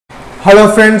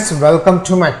Hello friends, welcome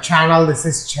to my channel. This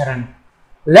is Charan.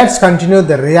 Let's continue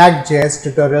the React.js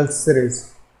tutorial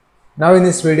series. Now in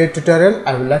this video tutorial,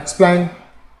 I will explain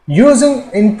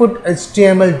using input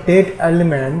HTML date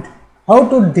element how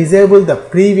to disable the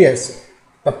previous,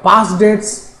 the past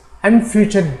dates and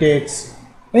future dates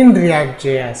in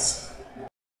React.js.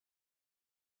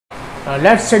 Now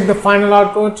let's check the final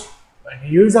output.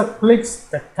 When user clicks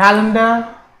the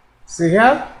calendar, see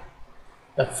here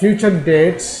the future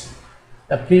dates,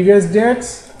 the previous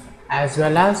dates as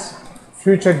well as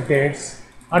future dates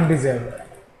are disabled.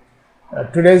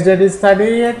 Today's date is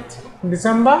 30th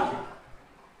December,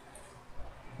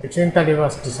 it's in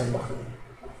 31st December.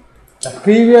 The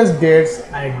previous dates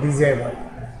are disabled.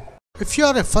 If you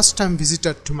are a first time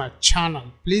visitor to my channel,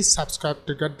 please subscribe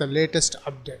to get the latest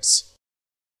updates.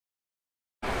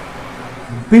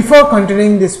 Before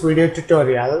continuing this video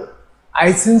tutorial,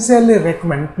 I sincerely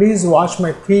recommend please watch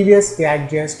my previous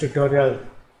React.js tutorial.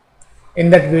 In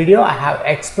that video, I have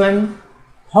explained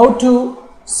how to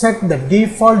set the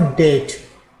default date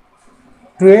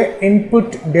to an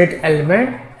input date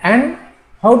element and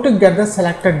how to get the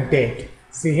selected date.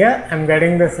 See here, I am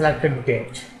getting the selected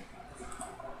date.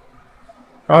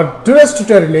 Now today's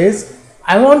tutorial is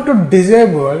I want to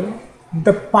disable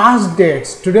the past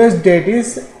dates. Today's date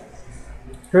is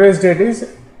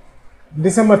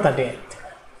December 30th.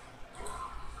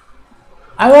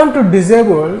 I want to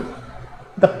disable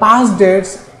the past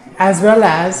dates as well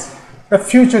as the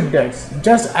future dates.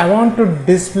 I want to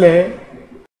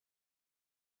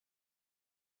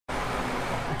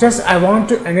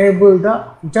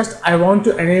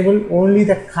enable only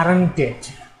the current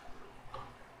date.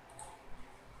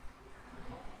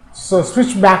 So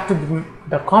switch back to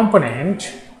the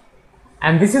component,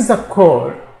 and this is the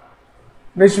code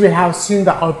which we have seen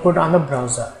the output on the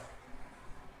browser.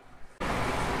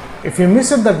 If you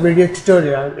missed that video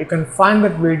tutorial, you can find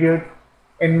that video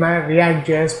in my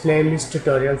React.js playlist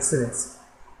tutorial series,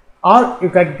 or you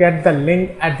can get the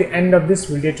link at the end of this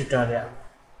video tutorial.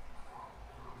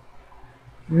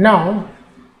 Now,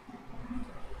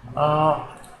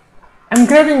 I'm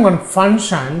creating one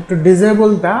function to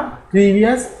disable the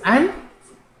previous and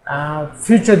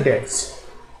future dates.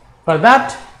 For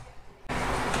that,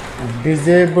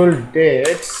 disable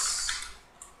dates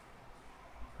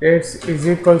is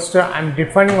equals to, I'm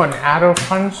defining one arrow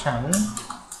function.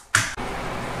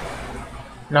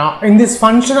 Now in this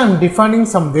function I'm defining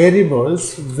some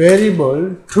variables.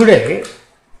 Variable today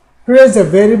is a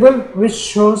variable which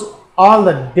shows all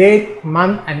the date,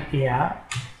 month and year,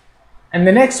 and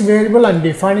the next variable I'm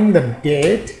defining the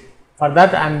date. For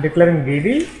that I'm declaring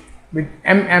dd with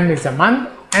is a month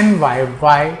and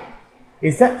y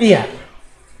is the year.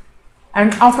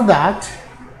 And after that,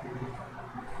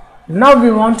 now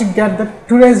we want to get the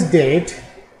today's date,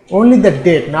 only the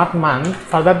date, not month.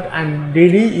 For that, and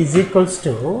dd is equals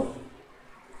to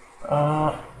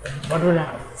what will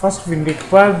have? First we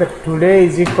require that today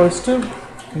is equals to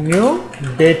new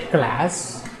date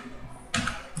class,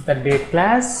 the date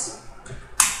class.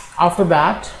 After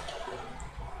that,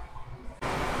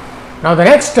 now the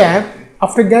next step,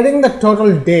 after getting the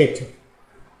total date,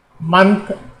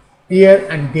 month, year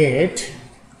and date,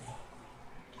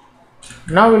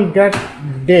 now we'll get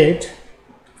date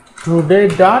today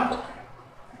dot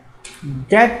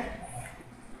get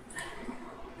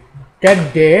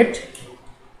date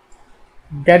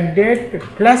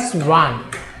plus 1.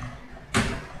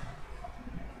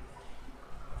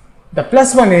 The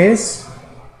plus 1 is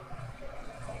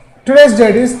today's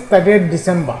date is 30th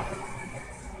December.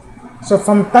 So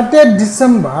from 30th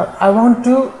December I want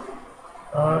to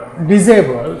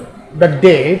disable the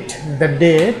date,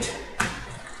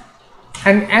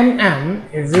 and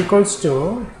is equals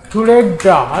to today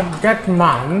dot get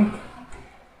month,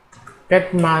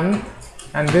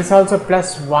 and this also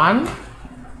plus 1.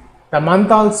 The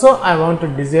month also I want to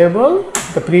disable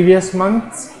the previous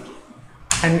months,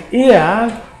 and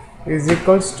year is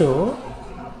equals to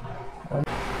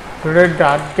today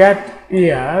dot get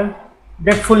year,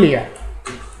 get full year.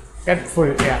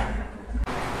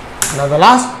 Now the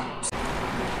last,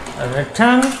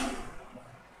 return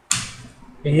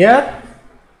year.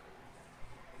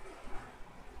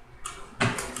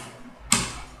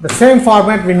 The same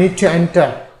format we need to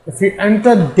enter. If you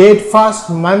enter date first,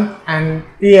 month and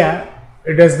year,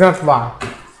 it does not work.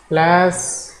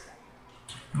 Plus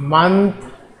month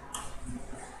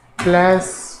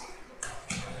plus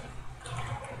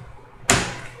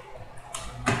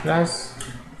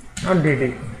not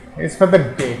dd, it's for the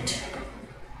date.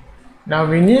 Now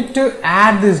we need to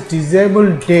add this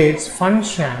disable dates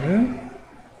function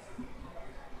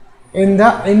in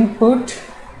the input.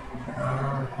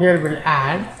 Here we'll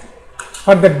add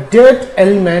For the date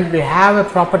element, we have a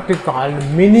property called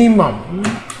minimum.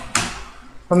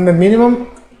 From the minimum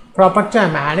property, I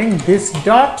am adding this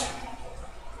dot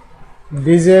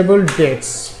disable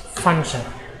dates function.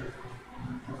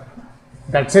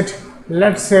 That's it.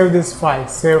 Let's save this file.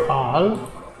 Save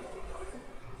all.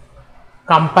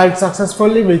 Compiled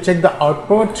successfully. We'll check the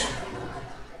output.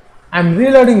 I'm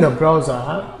reloading the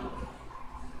browser.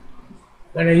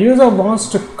 When a user wants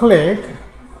to click,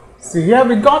 see here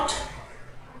we got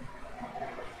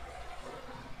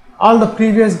all the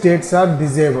previous dates are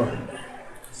disabled.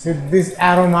 See, this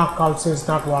arrow mark also is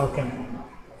not working.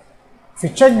 If you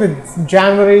check the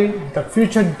January, the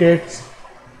future dates,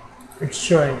 it's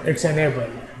showing, it's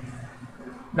enabled.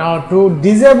 Now to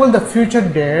disable the future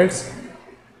dates,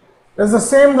 there's the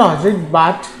same logic,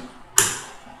 but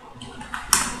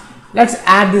let's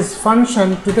add this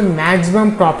function to the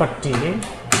maximum property,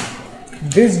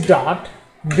 this dot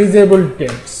disable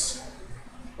dates.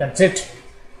 That's it.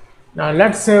 Now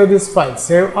let's save this file.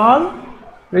 Save all.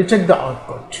 We'll check the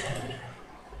output.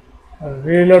 I'll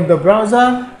reload the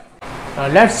browser. Now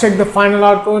let's check the final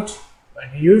output.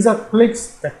 When the user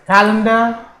clicks the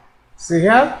calendar, see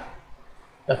here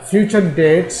the future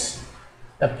dates,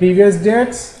 the previous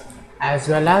dates as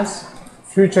well as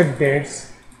future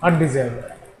dates are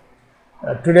disabled.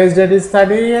 Today's date is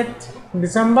 30th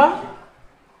December.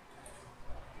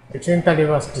 It's in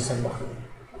 31st December.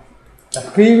 The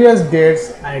previous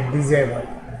dates are disabled.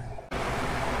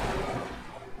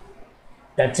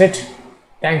 That's it.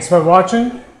 Thanks for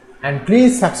watching and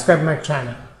please subscribe my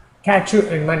channel. Catch you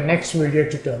in my next video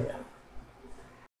tutorial.